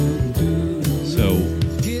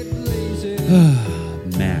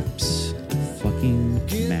Maps.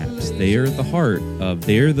 Fucking maps. They are the heart of,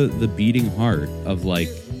 they're the beating heart of like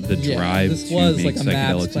the drive to make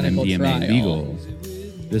psychedelics and MDMA legal.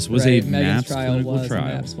 This was a MAPS clinical trial.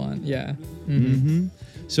 A MAPS one. Yeah.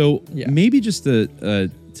 So maybe just to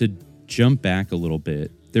jump back a little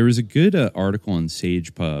bit, there was a good article on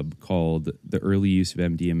SagePub called The Early Use of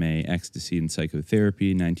MDMA, Ecstasy, and Psychotherapy,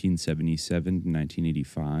 1977 to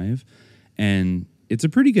 1985. And it's a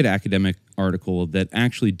pretty good academic article that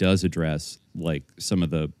actually does address like some of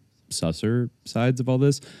the susser sides of all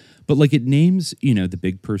this. But like it names, you know, the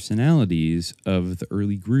big personalities of the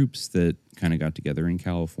early groups that kind of got together in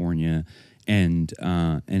California and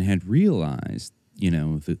had realized, you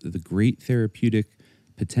know, the great therapeutic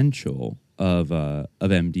potential of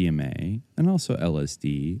MDMA and also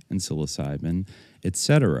LSD and psilocybin,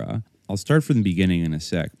 etc. I'll start from the beginning in a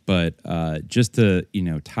sec, but just to, you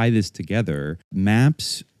know, tie this together,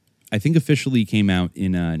 MAPS, I think officially came out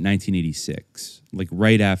in 1986, like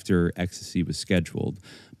right after Ecstasy was scheduled.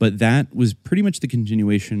 But that was pretty much the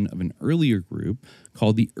continuation of an earlier group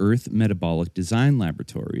called the Earth Metabolic Design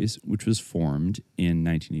Laboratories, which was formed in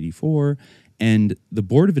 1984. And the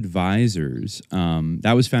board of advisors,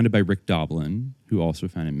 that was founded by Rick Doblin, who also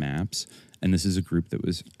founded MAPS. And this is a group that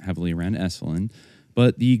was heavily around Esalen.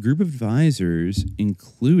 But the group of advisors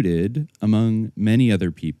included, among many other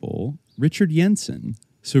people, Richard Jensen.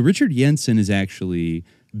 So Richard Jensen has actually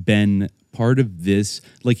been part of this.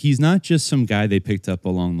 Like, he's not just some guy they picked up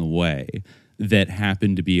along the way that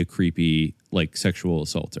happened to be a creepy, like, sexual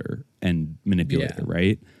assaulter and manipulator,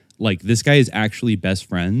 right? Like, this guy is actually best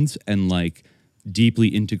friends and, like, deeply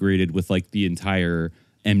integrated with, like, the entire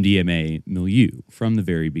MDMA milieu from the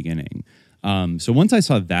very beginning. So once I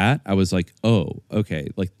saw that, I was like, oh, okay,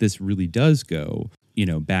 like, this really does go, you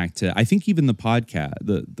know, back to, I think even the podcast,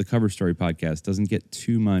 the Cover Story podcast doesn't get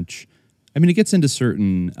too much. I mean, it gets into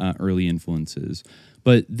certain early influences,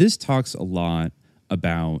 but this talks a lot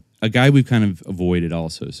about a guy we've kind of avoided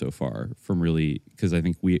also so far from really, because I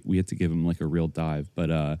think we had to give him like a real dive. But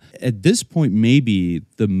at this point, maybe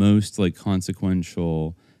the most like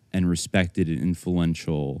consequential and respected and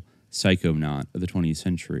influential psychonaut of the 20th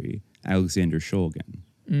century, Alexander Shulgin,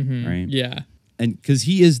 right? Yeah. And because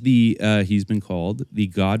he is he's been called the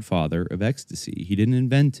godfather of ecstasy. He didn't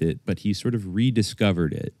invent it, but he sort of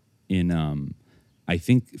rediscovered it in, I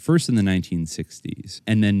think, first in the 1960s.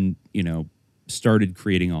 And then, you know, started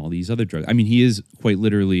creating all these other drugs. I mean, he is quite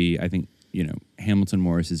literally, I think, you know, Hamilton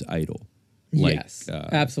Morris's idol. Like, yes,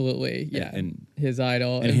 absolutely. Yeah. And his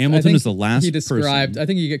idol. And Hamilton is the last he described, person. I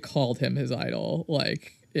think you get called him his idol,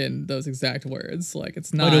 like, in those exact words. Like,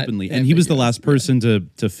 it's not quite openly. And he was the last person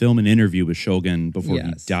to film an interview with Shulgin before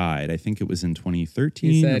he died. I think it was in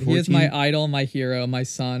 2013. He said, "He is my idol, my hero, my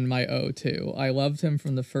son, my O2. I loved him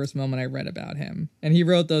from the first moment I read about him." And he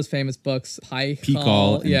wrote those famous books,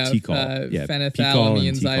 Pikal and Tikal.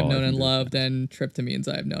 Phenethylamines I have known and loved, and tryptamines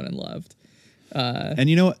I have known and loved. And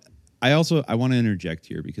you know, I want to interject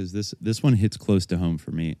here because this one hits close to home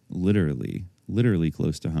for me, literally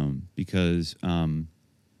close to home, because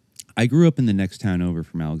I grew up in the next town over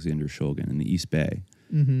from Alexander Shulgin in the East Bay.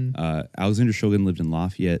 Alexander Shulgin lived in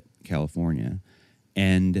Lafayette, California.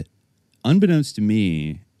 And unbeknownst to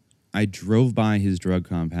me, I drove by his drug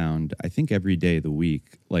compound, I think every day of the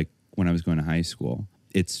week, like when I was going to high school.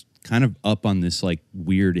 It's kind of up on this like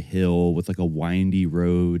weird hill with like a windy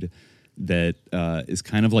road that is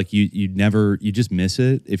kind of like you just miss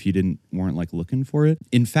it if you weren't like looking for it.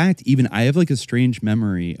 In fact, even I have like a strange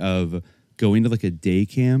memory of going to like a day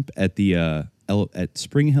camp at the at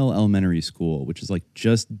Spring Hill Elementary School, which is like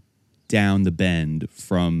just down the bend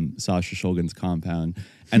from Sasha Shulgin's compound.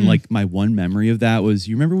 And like my one memory of that was,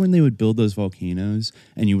 you remember when they would build those volcanoes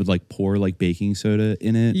and you would like pour like baking soda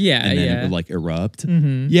in it? Yeah. And then it would like erupt.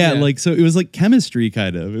 Like, so it was like chemistry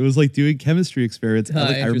kind of. It was like doing chemistry experiments.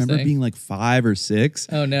 I remember being like 5 or 6.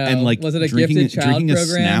 Oh no. And like was it a drinking program? a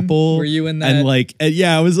Snapple. Were you in that? And like,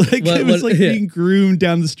 I was like, it was like being groomed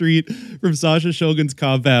down the street from Sasha Shulgin's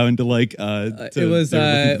compound to like, it was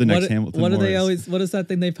the next Hamilton What do Morris. they always, what is that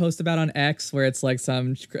thing they post about on X where it's like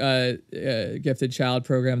some gifted child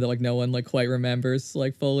program that like no one like quite remembers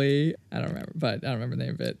like fully? I don't remember the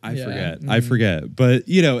name of it. I forget. But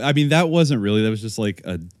you know, I mean, that was just like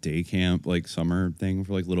a day camp, like summer thing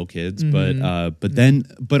for like little kids.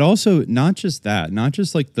 But also not just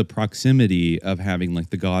like the proximity of having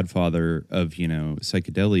like the godfather of, you know,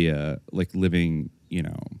 psychedelia, like living, you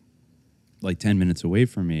know, like 10 minutes away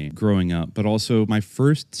from me growing up, but also my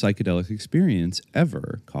first psychedelic experience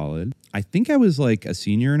ever, Khaled. I think I was like a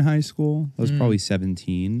senior in high school. I was probably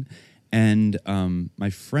 17. And my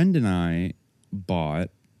friend and I bought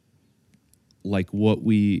like what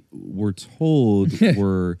we were told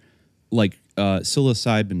were like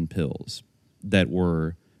psilocybin pills that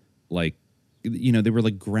were like, you know, they were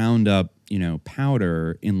like ground up, you know,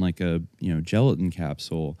 powder in like a, you know, gelatin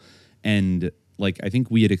capsule. And like, I think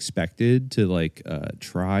we had expected to like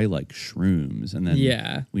try like shrooms. And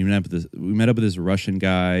then we met up with this Russian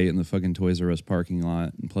guy in the fucking Toys R Us parking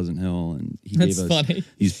lot in Pleasant Hill. And he gave us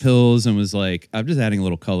these pills and was like, I'm just adding a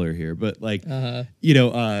little color here. But like, you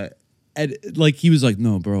know, and like he was like,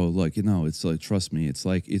 no, bro, like, you know, it's like, trust me, it's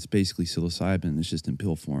like, it's basically psilocybin. It's just in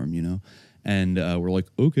pill form, you know? And we're like,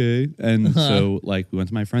 okay. And so like we went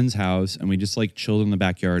to my friend's house and we just like chilled in the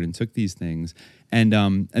backyard and took these things. And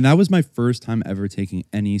that was my first time ever taking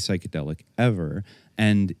any psychedelic ever.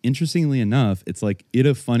 And interestingly enough, it's like in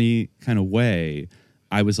a funny kind of way,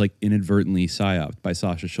 I was like inadvertently psyoped by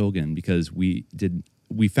Sasha Shulgin because we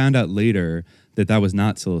found out later that was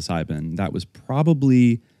not psilocybin. That was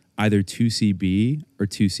probably either 2CB or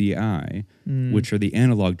 2CI, which are the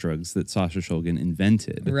analog drugs that Sasha Shulgin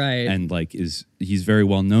invented. Right. And like he's very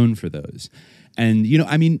well known for those. And, you know,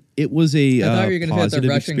 I mean, it was a I thought you were going to say that the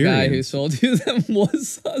Russian experience. guy who sold you them was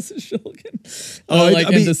Sasha Shulgin. Oh, like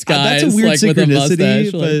I mean, in disguise, that's a weird like with a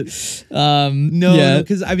synchronicity, mustache. but no,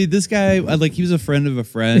 because I mean, this guy, like, he was a friend of a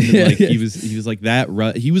friend. And, like, he was like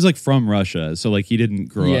that. He was like from Russia, so like he didn't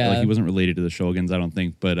grow up. Like he wasn't related to the Shulgins, I don't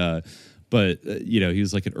think. But you know, he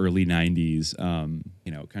was like an early 90s,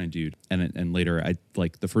 you know, kind of dude. And later, I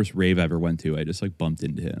like the first rave I ever went to, I just like bumped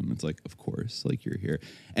into him. It's like, of course, like you're here.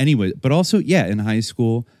 Anyway, but also, yeah, in high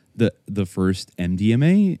school, the first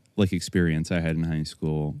MDMA like experience I had in high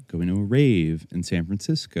school, going to a rave in San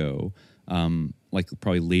Francisco, like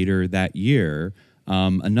probably later that year.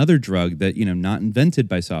 Another drug that, you know, not invented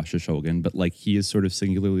by Sasha Shulgin, but like he is sort of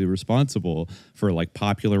singularly responsible for like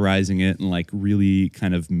popularizing it and like really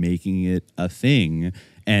kind of making it a thing.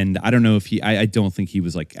 And I don't know if I don't think he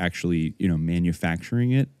was like actually, you know,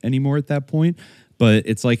 manufacturing it anymore at that point. But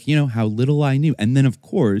it's like, you know, how little I knew. And then, of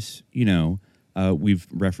course, you know, we've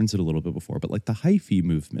referenced it a little bit before, but like the hyphy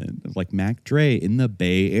movement of like Mac Dre in the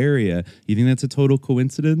Bay Area. You think that's a total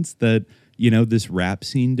coincidence that, you know, this rap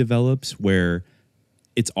scene develops where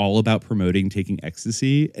it's all about promoting taking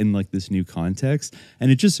ecstasy in like this new context?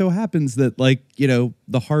 And it just so happens that like, you know,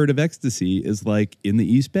 the heart of ecstasy is like in the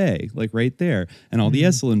East Bay, like right there, and all the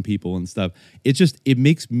Esalen people and stuff. It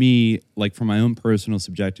makes me, like, from my own personal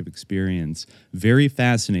subjective experience, very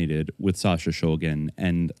fascinated with Sasha Shulgin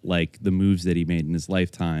and like the moves that he made in his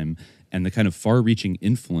lifetime and the kind of far reaching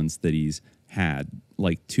influence that he's had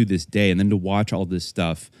like to this day. And then to watch all this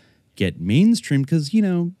stuff get mainstream, because, you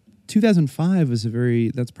know, 2005 is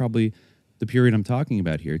that's probably the period I'm talking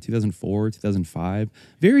about here. 2004, 2005,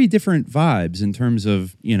 very different vibes in terms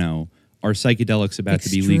of, you know, are psychedelics about to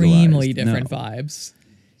be legalized? Extremely different vibes.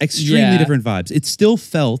 Extremely different vibes. It still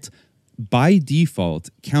felt by default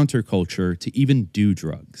counterculture to even do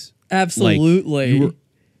drugs. Absolutely. Like,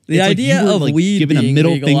 the idea of like weed giving being a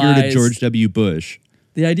middle legalized, finger to George W. Bush.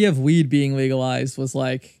 The idea of weed being legalized was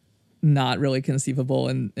like not really conceivable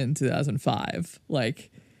in 2005.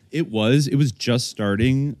 Like, It was just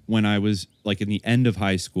starting when I was like in the end of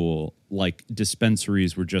high school. Like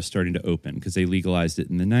dispensaries were just starting to open because they legalized it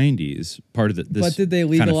in the 90s. Part of but did they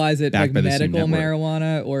legalize it like medical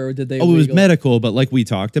marijuana, or did they? Oh, it was medical, but like we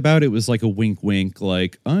talked about, it was like a wink, wink,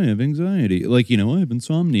 like I have anxiety, like, you know, I have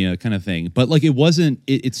insomnia kind of thing. But like it wasn't.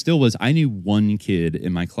 It still was. I knew one kid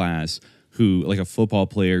in my class who, like a football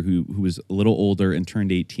player who was a little older and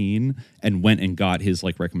turned 18 and went and got his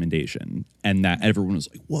like recommendation, and that everyone was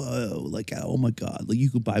like, whoa, like, oh my God, like you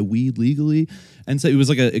could buy weed legally. And so it was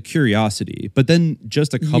like a curiosity. But then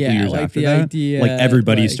just a couple years like after that, like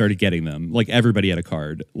everybody started getting them. Like everybody had a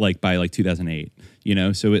card, like by like 2008, you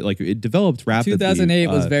know? So it developed rapidly. 2008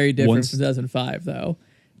 was very different from 2005 though.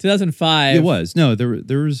 2005. It was. No, there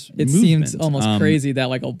was It movement. seemed almost crazy that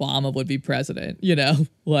like Obama would be president, you know?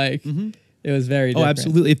 Like it was very different. Oh,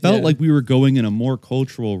 absolutely. It felt like we were going in a more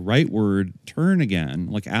cultural rightward turn again,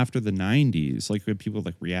 like after the 90s. Like we had people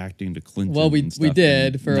like reacting to Clinton. Well, we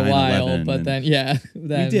did for a while, but then we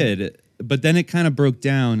did. But then it kind of broke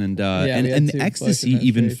down, and the ecstasy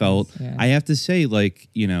even felt. Yeah. I have to say, like,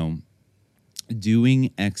 you know,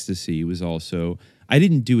 doing ecstasy was also. I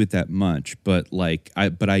didn't do it that much, but like I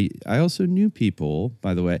also knew people.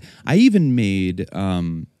 By the way, I even made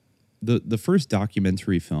the first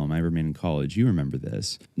documentary film I ever made in college. You remember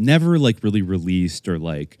this? Never like really released or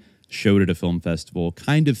like showed at a film festival.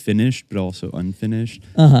 Kind of finished, but also unfinished.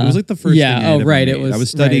 It was like the first. thing I ever made. It was. I was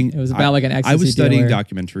studying. Right. It was about like an ecstasy I was studying dealer.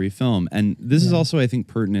 documentary film, and this is also, I think,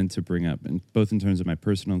 pertinent to bring up, both in terms of my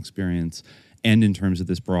personal experience and in terms of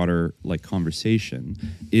this broader like conversation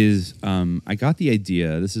is I got the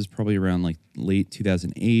idea, this is probably around like late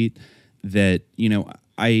 2008, that, you know,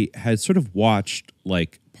 I had sort of watched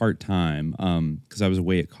like part-time because I was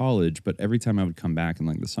away at college, but every time I would come back in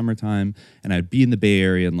like the summertime and I'd be in the Bay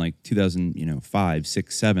Area in like 2005,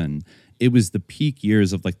 6, 7, it was the peak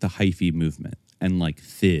years of like the hyphy movement and like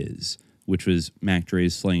fizz, which was Mac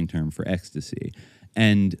Dre's slang term for ecstasy.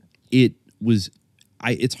 And it was,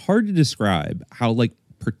 it's hard to describe how like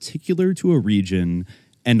particular to a region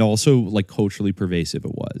and also like culturally pervasive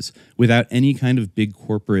it was without any kind of big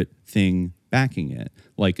corporate thing backing it,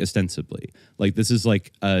 like ostensibly. Like this is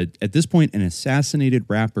like at this point an assassinated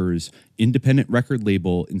rapper's independent record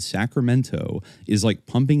label in Sacramento is like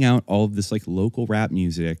pumping out all of this like local rap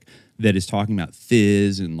music that is talking about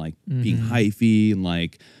fizz and like being hyphy and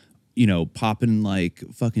like, you know, popping like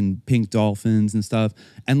fucking pink dolphins and stuff.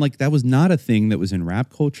 And like that was not a thing that was in rap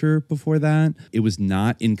culture before that. It was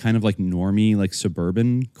not in kind of like normie, like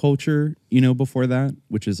suburban culture, you know, before that,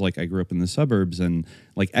 which is like I grew up in the suburbs, and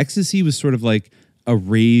like ecstasy was sort of like a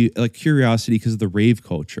rave, like curiosity because of the rave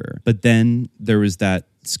culture. But then there was that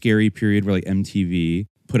scary period where like MTV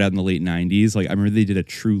put out in the late 90s. Like I remember they did a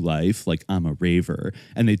True Life, like I'm a raver.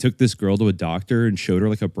 And they took this girl to a doctor and showed her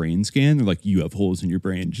like a brain scan. They're like, you have holes in your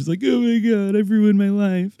brain. She's like, oh my God, I've ruined my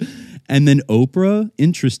life. And then Oprah,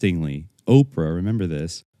 interestingly, Oprah, remember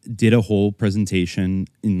this, did a whole presentation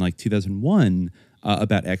in like 2001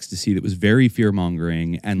 about ecstasy that was very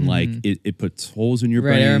fear-mongering and like it puts holes in your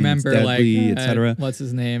brain. I remember deadly, like etc. What's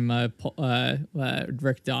his name?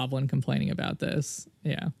 Rick Doblin complaining about this.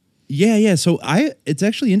 Yeah. Yeah. So it's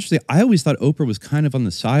actually interesting. I always thought Oprah was kind of on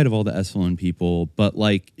the side of all the Esalen people, but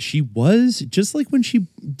like she was, just like when she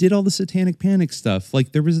did all the Satanic Panic stuff,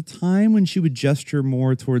 like there was a time when she would gesture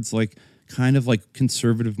more towards like kind of like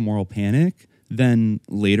conservative moral panic than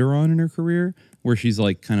later on in her career, where she's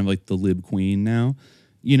like kind of like the lib queen now,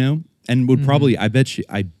 you know, and would probably, I bet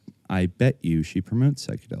you she promotes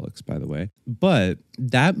psychedelics, by the way. But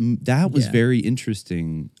that was very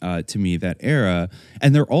interesting to me, that era.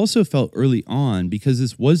 And there also felt early on, because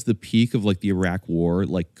this was the peak of like the Iraq War,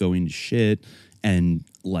 like going to shit. And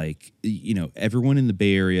like, you know, everyone in the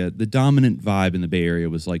Bay Area, the dominant vibe in the Bay Area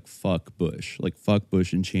was like, fuck Bush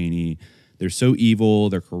and Cheney. They're so evil.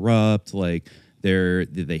 They're corrupt. Like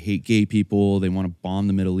they hate gay people. They want to bomb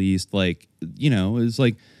the Middle East. Like, you know, it was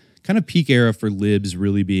like kind of peak era for libs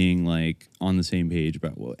really being like on the same page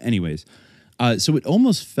about, well, anyways. So it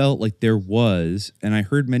almost felt like there was, and I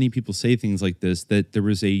heard many people say things like this, that there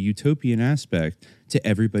was a utopian aspect to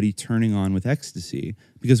everybody turning on with ecstasy.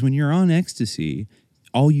 Because when you're on ecstasy,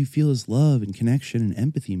 all you feel is love and connection and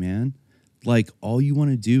empathy, man. Like all you want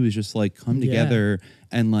to do is just like come together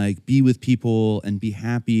and like be with people and be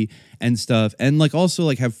happy and stuff, and like also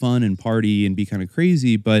like have fun and party and be kind of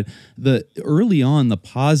crazy. But the early on, the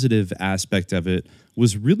positive aspect of it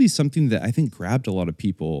was really something that I think grabbed a lot of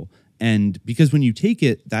people. And because when you take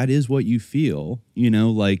it, that is what you feel, you know,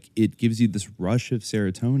 like it gives you this rush of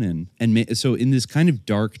serotonin. And so in this kind of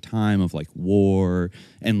dark time of like war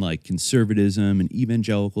and like conservatism and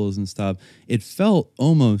evangelicals and stuff, it felt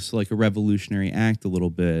almost like a revolutionary act a little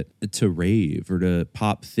bit to rave or to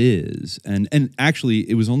pop fizz. And actually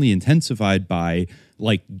it was only intensified by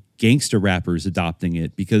like gangster rappers adopting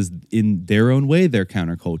it, because in their own way, they're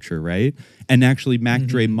counterculture, right? And actually Mac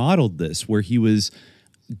Dre modeled this, where he was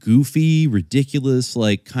goofy, ridiculous,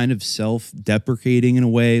 like kind of self-deprecating in a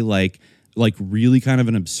way, like really kind of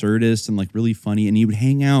an absurdist and like really funny. And he would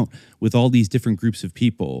hang out with all these different groups of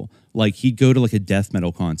people. Like he'd go to like a death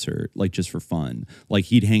metal concert, like just for fun. Like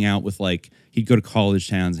he'd hang out with like, he'd go to college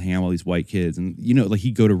towns and hang out with all these white kids, and you know, like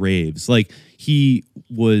he'd go to raves. Like he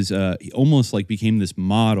was he almost like became this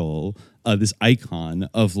model, this icon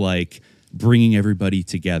of like bringing everybody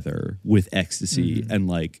together with ecstasy and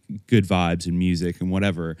like good vibes and music and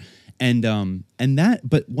whatever. And that,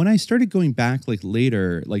 but when I started going back like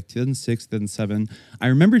later, like 2006, 2007, I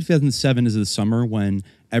remember 2007 is the summer when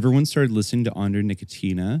everyone started listening to Andre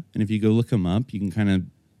Nicotina. And if you go look him up, you can kind of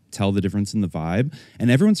tell the difference in the vibe. And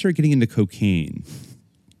everyone started getting into cocaine.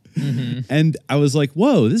 And I was like,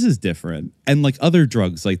 whoa, this is different. And like other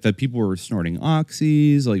drugs, like that people were snorting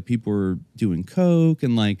oxys, like people were doing coke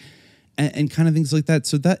and like, and kind of things like that.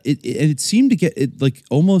 So that it seemed to get it like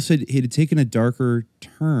almost it had taken a darker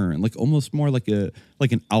turn, like almost more like an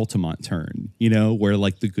Altamont turn, you know, where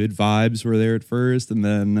like the good vibes were there at first, and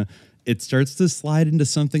then it starts to slide into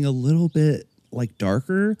something a little bit like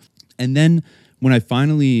darker. And then when I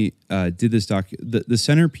finally did this the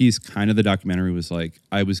centerpiece kind of the documentary was like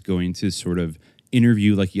I was going to sort of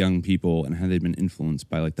interview like young people and how they'd been influenced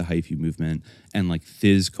by like the hyphy movement and like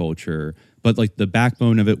fizz culture. But like the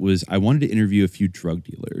backbone of it was I wanted to interview a few drug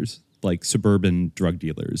dealers, like suburban drug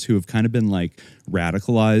dealers who have kind of been like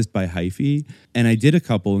radicalized by hyphy. And I did a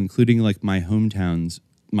couple, including like my hometown's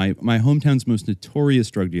most notorious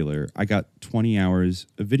drug dealer. I got 20 hours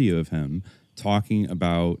of video of him talking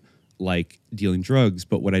about like dealing drugs.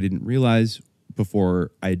 But what I didn't realize before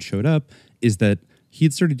I had showed up is that he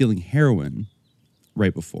had started dealing heroin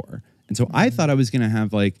right before. And so I thought I was going to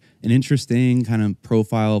have like an interesting kind of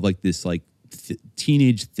profile of like this like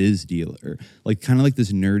teenage fizz dealer, like kind of like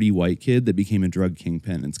this nerdy white kid that became a drug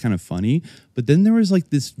kingpin. It's kind of funny. But then there was like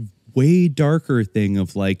this way darker thing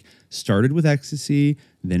of like started with ecstasy,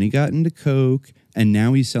 then he got into coke, and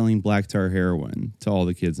now he's selling black tar heroin to all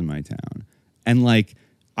the kids in my town. And like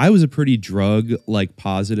I was a pretty drug like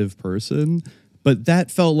positive person, but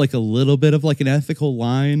that felt like a little bit of like an ethical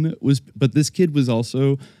line but this kid was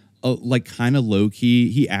also like kind of low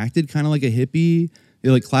key. He acted kind of like a hippie.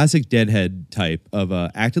 Like classic deadhead type of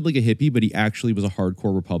acted like a hippie, but he actually was a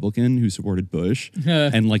hardcore Republican who supported Bush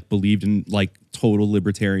and like believed in like total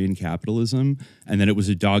libertarian capitalism, and that it was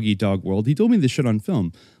a dog eat dog world. He told me this shit on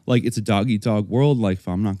film. Like it's a dog eat dog world. Like if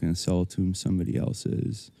I'm not going to sell it to him, somebody else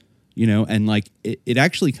is, you know. And like it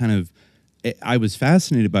actually kind of I was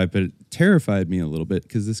fascinated by it, but it terrified me a little bit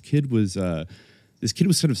because this kid was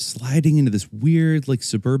sort of sliding into this weird, like,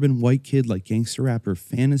 suburban white kid, like, gangster rapper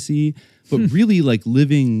fantasy, but really, like,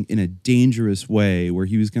 living in a dangerous way where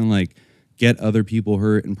he was going to, like, get other people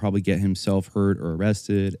hurt and probably get himself hurt or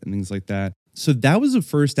arrested and things like that. So that was the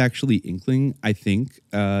first, actually, inkling, I think,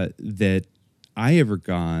 that I ever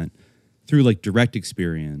got through, like, direct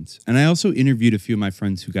experience. And I also interviewed a few of my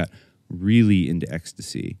friends who got really into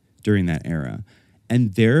ecstasy during that era.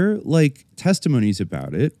 And their like testimonies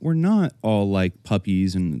about it were not all like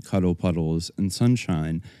puppies and cuddle puddles and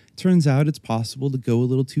sunshine. Turns out it's possible to go a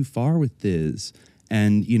little too far with this.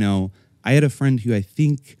 And, you know, I had a friend who I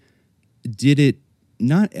think did it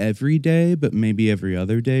not every day, but maybe every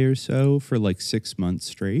other day or so for like 6 months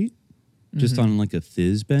straight, just on like a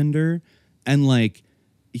fizz bender. And like,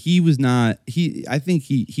 I think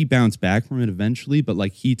he bounced back from it eventually, but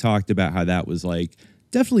like he talked about how that was like,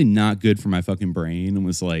 definitely not good for my fucking brain, and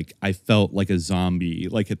was like, I felt like a zombie,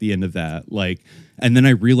 like at the end of that, like, and then I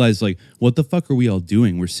realized like, what the fuck are we all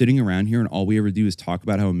doing? We're sitting around here and all we ever do is talk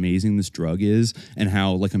about how amazing this drug is and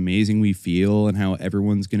how like amazing we feel and how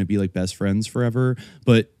everyone's going to be like best friends forever.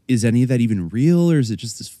 But is any of that even real, or is it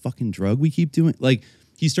just this fucking drug we keep doing? Like,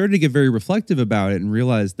 he started to get very reflective about it and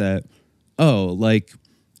realized that, oh, like,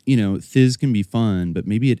 you know, fizz can be fun, but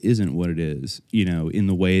maybe it isn't what it is, you know, in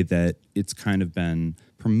the way that it's kind of been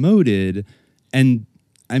promoted. And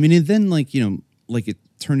I mean, and then like, you know, like it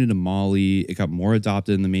turned into Molly, it got more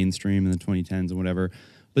adopted in the mainstream in the 2010s and whatever.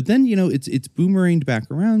 But then, you know, it's boomeranged back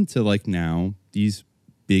around to like now these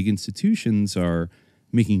big institutions are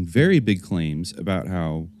making very big claims about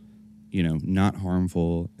how, you know, not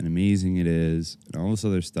harmful and amazing it is and all this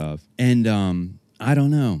other stuff. And I don't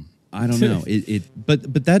know.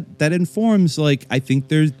 But that informs, like, I think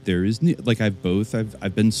there is like I've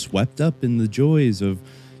been swept up in the joys of,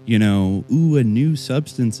 you know, ooh, a new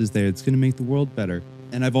substance is there. It's going to make the world better.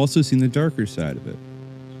 And I've also seen the darker side of it.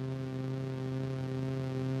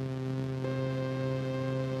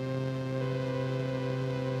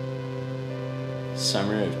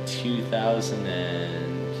 Summer of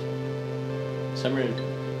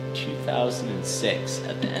 2006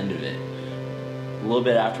 at the end of it. A little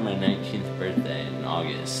bit after my 19th birthday in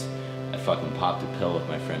August, I fucking popped a pill with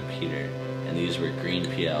my friend Peter, and these were green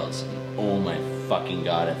PLs, and oh my fucking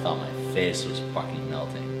god, I thought my face was fucking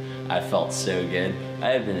melting. I felt so good. I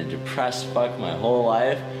have been a depressed fuck my whole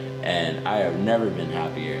life, and I have never been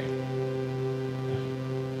happier.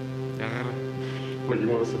 What, you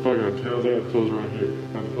want us to fucking pills? I got pills right here.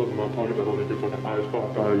 I have pills in my pocket that'll make your fucking eyes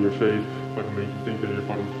pop out of your face. Fucking make you think that you're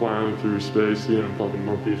fucking flying through space, seeing fucking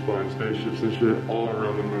monkeys flying spaceships and shit all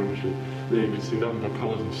around the moon and shit. Then you can see nothing but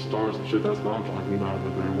colors and stars and shit. That's what I'm talking about.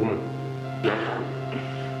 But they would.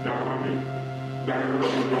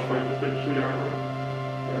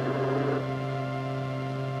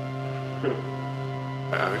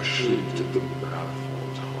 I actually did the math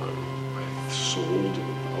one time. I sold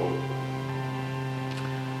about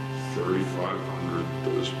 3,500 of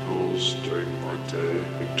those pills during my day,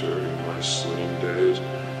 during my sling days,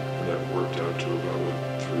 and that worked out to about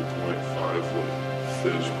like 3.5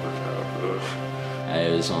 fizz per capita.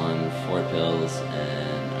 I was on 4 pills,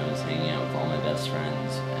 and I was hanging out with all my best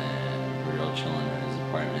friends, and we were all chilling in his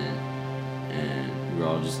apartment, and we were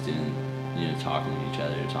all just doing, you know, talking to each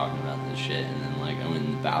other, talking about this shit, and then like I went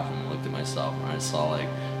in the bathroom and looked at myself, and I saw like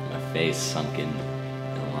my face sunken,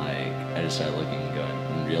 and like I just started looking and going,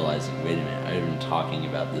 and realizing, wait a minute, I've been talking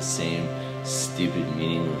about the same stupid,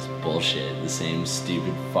 meaningless bullshit, the same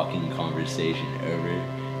stupid fucking conversation over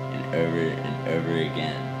and over and over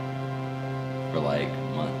again for like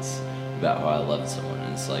months about how I love someone.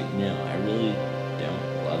 And it's like, no, I really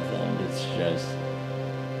don't love them. It's just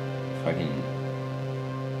fucking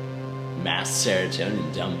mass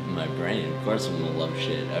serotonin dump in my brain. Of course I'm gonna love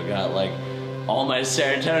shit. I've got like all my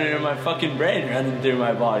serotonin in my fucking brain running through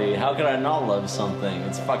my body. How could I not love something?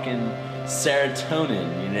 It's fucking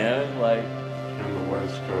serotonin, you know? Like, on the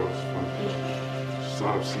West Coast, fucking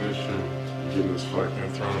stop snitching. Getting this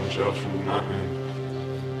fucking thrown in jail for nothing.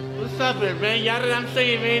 What's up, man? Yada, I'm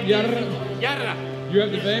saying, man. Yada. You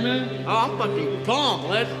have the bay, man? Oh, I'm fucking calm,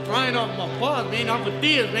 blood. Flying off my paws, man. Off of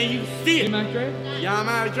this, man. You see it. You Mac Dre? Yeah, I'm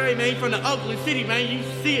Mac Dre, man. From the ugly city, man. You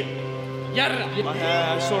see it. Yada.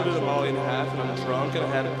 I sorted a Molly in half, and I'm drunk, and I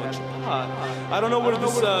had a bunch of pot. I don't know where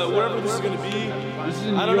this, wherever this is gonna be.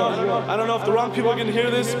 I don't know if the wrong people are gonna hear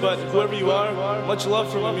this, but whoever you are, much love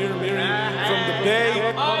from Amir from the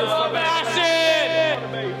Bay. I love acid.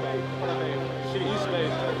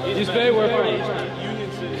 East Bay, where from?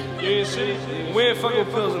 Union City. We ain't fucking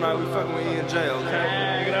with pills tonight. We fucking with E in jail.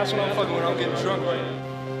 Okay, that's what I'm fucking with. I'm getting drunk right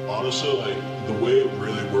now. Honestly, like the way it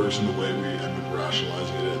really works and the way we end up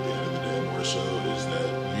rationalizing it at the end of the day more so is that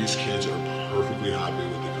these kids are perfectly happy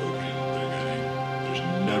with the cocaine that they're getting. There's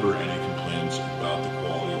never any complaints about the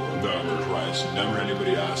quality or about the price. Never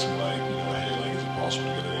anybody asking like, you know, hey, like is it possible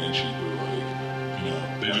to get it any cheaper? Like, you know,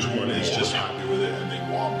 They just want everyone is more. just happy with it and they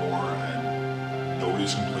want more and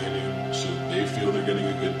nobody's complaining. So they feel they're getting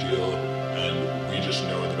a good deal and we just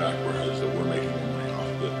know in the back of our heads that we're making more money off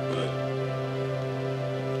of it. But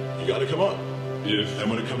you gotta come up. And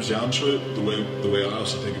when it comes down to it, the way I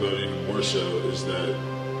also think about it even more so is that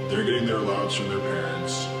they're getting their allowance from their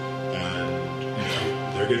parents, and you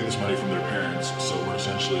know they're getting this money from their parents. So we're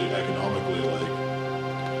essentially economically like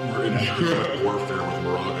we're in economic warfare with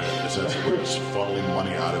Moraga in the sense that we're just funneling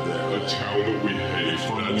money out of there. A town that we hate.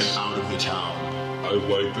 Funneling it out of the town. I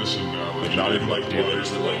like this analogy. Like not even like dealers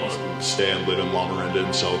that like stay and live in La Miranda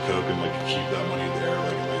and sell coke and like keep that money there,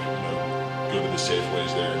 like you know, go to the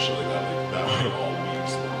Safeways there and shit like that. Like that money all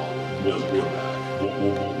means that all doesn't come back.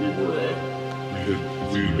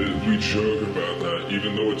 We joke about that,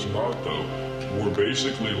 even though it's not though. We're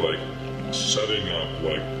basically like setting up,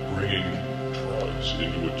 like bringing drugs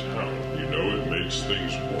into a town. You know, it makes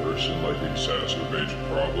things worse and like exacerbates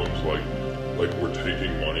problems. Like we're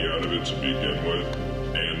taking money out of it to begin with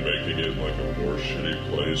and making it like a more shitty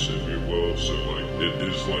place, if you will. So like it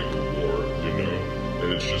is like a war, you know.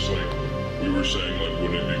 And it's just like we were saying, like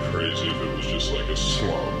wouldn't it be crazy if it was just like a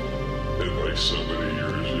slum in like so many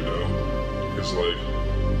years, you know? Because like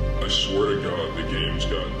I swear to God, the game's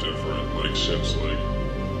gotten different. Like since like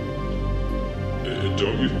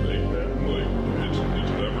don't you think, man? Like it's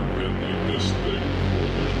never been like this thing before.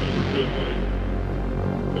 There's never been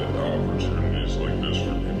like opportunities like this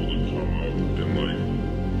for people to come up and like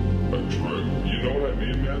a drug. You know what I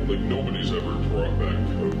mean, man? Like nobody's ever brought back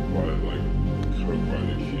coke by the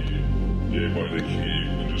key. Yeah, by the key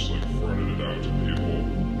and just like fronted it out to people.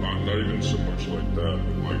 Not even so much like that,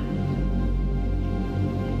 but like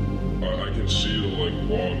I can see the like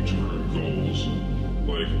long-term goals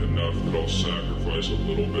like enough that I'll sacrifice a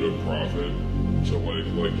little bit of profit to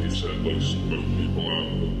like you said, like smoke people out,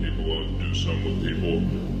 do something with people.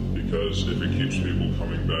 Because if it keeps people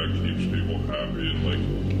coming back, keeps people happy, and like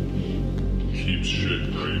keeps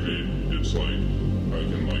shit gravy, it's like I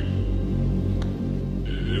can like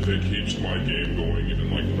if it keeps my game going even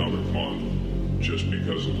like another month, just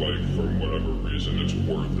because of like for whatever reason it's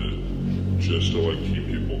worth it, just to like keep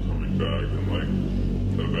people coming back, and like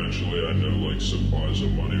eventually I know like supplies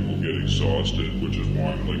of money will get exhausted, which is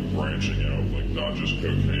why I'm like branching out, like not just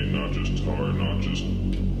cocaine, not just tar, not just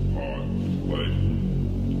pot, like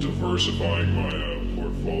diversifying my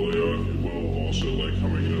portfolio, if you will. Also like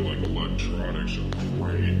coming into like electronics are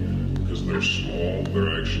great because they're small,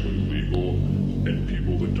 they're actually legal, and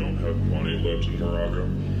people that don't have money left in Moraga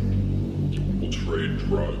will trade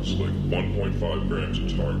drugs. Like 1.5 grams of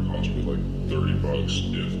tar costs me like $30,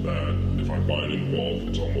 if that. If I buy it in bulk,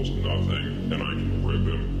 it's almost nothing, and I can rip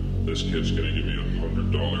him. This kid's gonna give me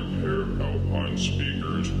 $100 pair of Alpine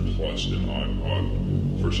speakers plus an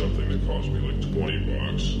iPod for something that cost me like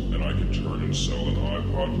 $20, and I can turn and sell an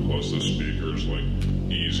iPod plus the speakers like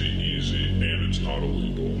easy, and it's not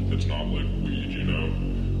illegal. It's not like weed, you know.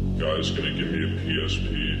 Guy's gonna give me a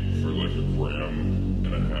PSP for like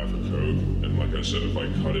 1.5 grams of coke, and like I said, if I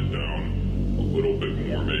cut it down a little bit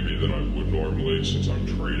more maybe than I would normally, since I'm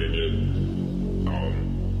trading it,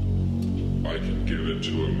 I can give it to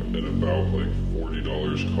him at about like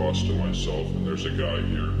 $30 cost to myself, and there's a guy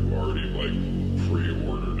here who already like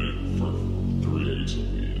pre-ordered it for 3/8 of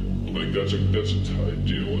weed. Like that's a tight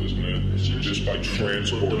deal, isn't it? Just by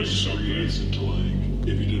transporting something. Into like,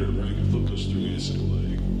 if you did it right, you flip those 3/8 into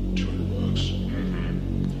like $200.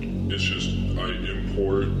 Mm-hmm. It's just I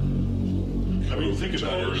import. I mean, think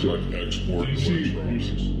about it. Like export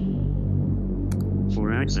electronics.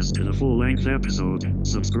 For access to the full-length episode,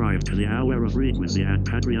 subscribe to the Hour of Frequency at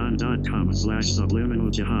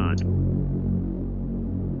patreon.com/subliminaljihad.